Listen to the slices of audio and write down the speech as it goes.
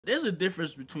There's a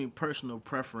difference between personal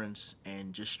preference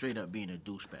and just straight up being a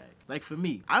douchebag. Like for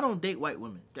me, I don't date white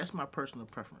women. That's my personal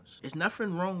preference. There's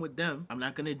nothing wrong with them. I'm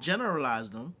not gonna generalize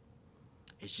them.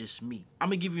 It's just me. I'm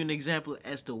gonna give you an example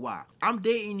as to why. I'm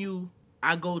dating you.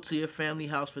 I go to your family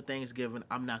house for Thanksgiving.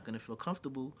 I'm not gonna feel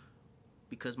comfortable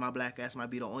because my black ass might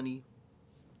be the only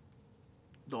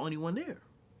one there.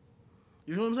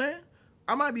 You know what I'm saying?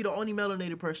 I might be the only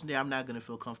melanated person there. I'm not gonna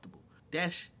feel comfortable.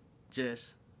 That's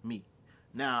just me.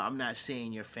 Now, I'm not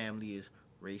saying your family is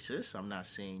racist. I'm not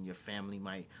saying your family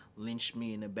might lynch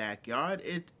me in the backyard.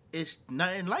 It's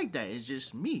nothing like that. It's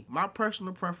just me. My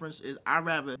personal preference is I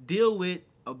rather deal with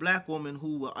a black woman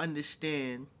who will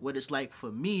understand what it's like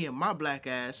for me and my black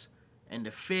ass and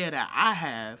the fear that I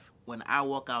have when I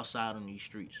walk outside on these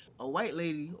streets. A white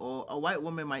lady or a white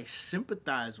woman might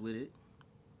sympathize with it,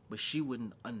 but she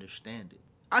wouldn't understand it.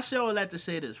 I say all that to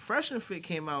say this. Fresh and Fit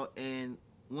came out and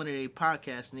one of their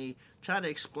podcasts and they try to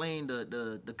explain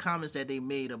the comments that they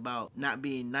made about not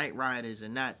being night riders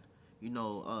and not,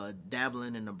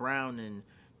 dabbling in the brown and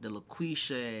the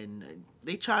LaQuisha, and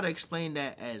they try to explain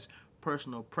that as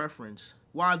personal preference.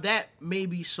 While that may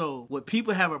be so, what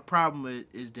people have a problem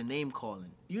with is the name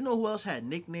calling. You know who else had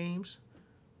nicknames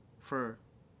for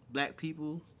black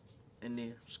people and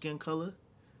their skin color? You know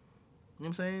what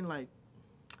I'm saying? Like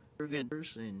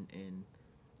and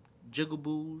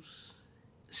jigaboos,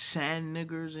 sand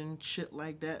niggers and shit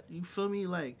like that. You feel me?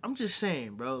 Like, I'm just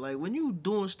saying, bro. Like, when you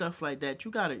doing stuff like that,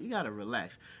 you gotta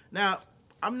relax. Now,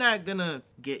 I'm not gonna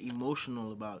get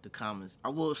emotional about the comments. I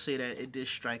will say that it did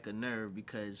strike a nerve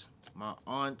because my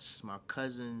aunts, my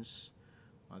cousins,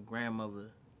 my grandmother,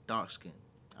 dark skin.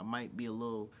 I might be a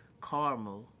little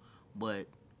caramel, but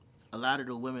a lot of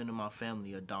the women in my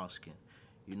family are dark skin.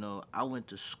 I went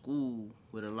to school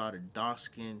with a lot of dark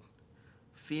skinned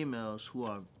females who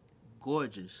are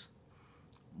gorgeous,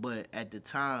 but at the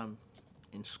time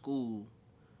in school,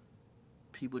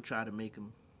 people try to make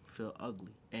them feel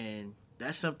ugly, and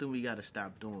that's something we gotta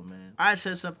stop doing, man. I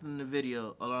said something in the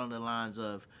video along the lines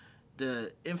of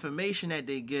the information that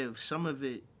they give. Some of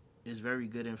it is very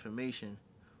good information,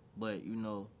 but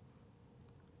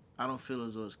I don't feel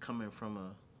as though it's coming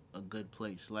from a good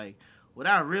place. Like, what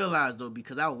I realized though,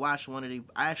 because I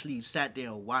actually sat there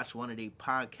and watched one of their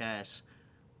podcasts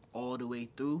all the way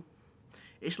through.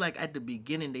 It's like at the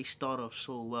beginning they start off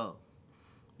so well.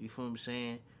 You feel what I'm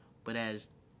saying? But as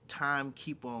time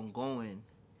keep on going,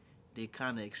 they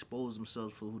kind of expose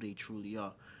themselves for who they truly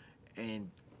are. And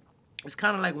it's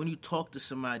kind of like when you talk to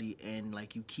somebody and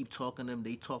like you keep talking to them,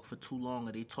 they talk for too long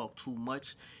or they talk too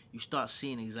much, you start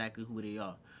seeing exactly who they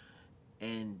are.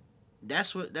 And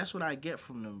that's what I get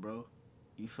from them, bro.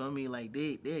 You feel me? Like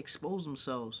they expose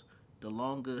themselves the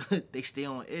longer they stay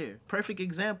on air. Perfect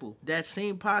example. That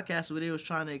same podcast where they was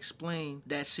trying to explain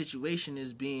that situation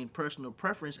as being personal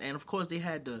preference, and of course they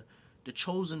had the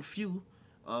chosen few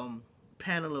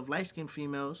panel of light skinned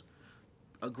females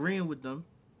agreeing with them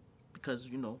because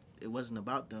it wasn't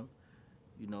about them.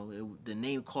 The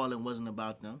name calling wasn't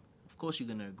about them. Of course you're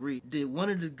gonna agree. One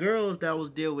of the girls that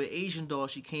was there with Asian doll,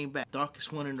 she came back,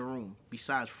 darkest one in the room,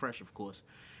 besides Fresh, of course.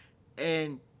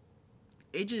 And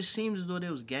it just seems as though they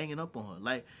was ganging up on her.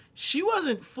 Like, she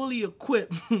wasn't fully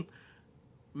equipped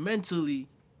mentally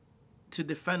to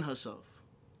defend herself.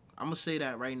 I'm gonna say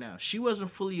that right now. She wasn't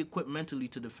fully equipped mentally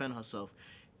to defend herself,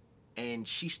 and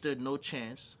she stood no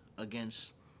chance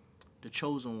against the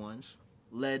chosen ones,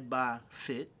 led by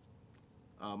Fit,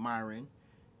 Myron,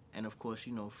 and of course,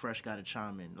 Fresh got to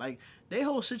chime in. Like, their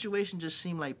whole situation just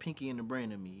seemed like Pinky and the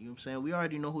Brain to me. You know what I'm saying? We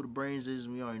already know who the Brains is,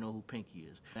 and we already know who Pinky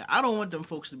is. And I don't want them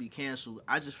folks to be canceled.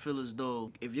 I just feel as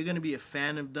though if you're going to be a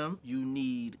fan of them, you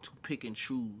need to pick and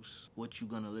choose what you're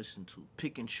going to listen to.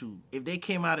 Pick and choose. If they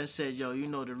came out and said, yo,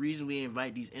 the reason we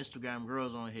invite these Instagram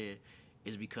girls on here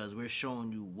is because we're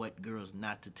showing you what girls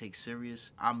not to take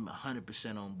serious, I'm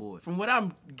 100% on board. From what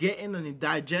I'm getting and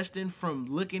digesting from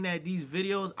looking at these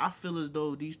videos, I feel as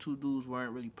though these two dudes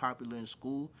weren't really popular in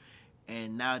school,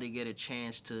 and now they get a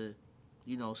chance to,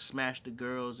 smash the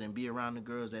girls and be around the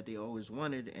girls that they always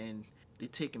wanted, and they're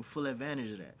taking full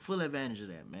advantage of that. Full advantage of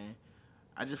that, man.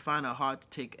 I just find it hard to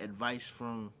take advice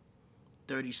from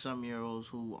 30-some-year-olds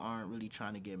who aren't really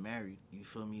trying to get married. You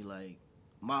feel me? Like,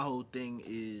 my whole thing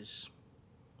is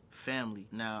family.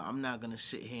 Now, I'm not gonna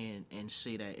sit here and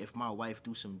say that if my wife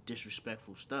do some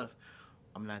disrespectful stuff,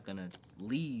 I'm not gonna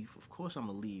leave. Of course I'm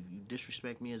gonna leave. You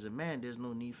disrespect me as a man, there's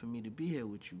no need for me to be here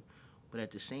with you. But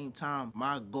at the same time,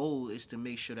 my goal is to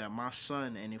make sure that my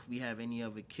son, and if we have any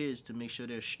other kids, to make sure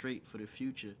they're straight for the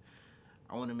future.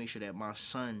 I want to make sure that my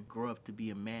son grow up to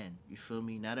be a man. You feel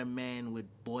me? Not a man with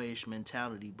boyish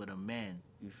mentality, but a man.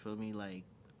 You feel me? Like,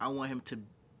 I want him to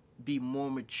be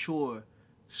more mature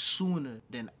sooner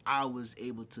than I was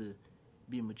able to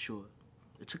be mature.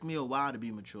 It took me a while to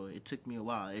be mature. It took me a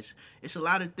while. It's a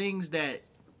lot of things that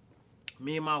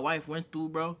me and my wife went through,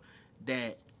 bro,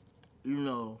 that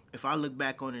if I look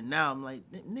back on it now, I'm like,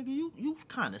 nigga, you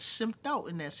kind of simped out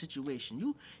in that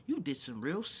situation. You did some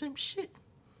real simp shit.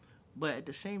 But at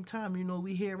the same time,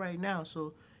 we here right now,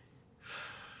 so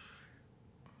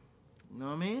you know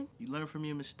what I mean? You learn from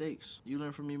your mistakes.